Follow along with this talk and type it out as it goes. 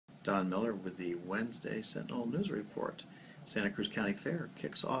Don Miller with the Wednesday Sentinel News Report. Santa Cruz County Fair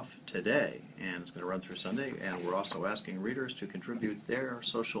kicks off today, and it's going to run through Sunday, and we're also asking readers to contribute their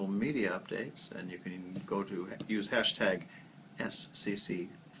social media updates, and you can go to use hashtag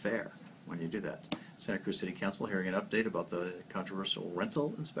SCCFair when you do that. Santa Cruz City Council hearing an update about the controversial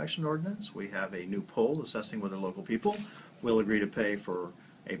rental inspection ordinance. We have a new poll assessing whether local people will agree to pay for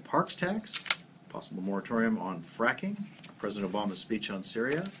a parks tax, possible moratorium on fracking, President Obama's speech on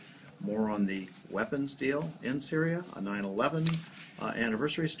Syria, more on the weapons deal in Syria, a 9/11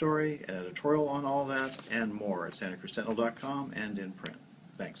 anniversary story, an editorial on all that, and more at SantaCruzSentinel.com and in print.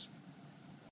 Thanks.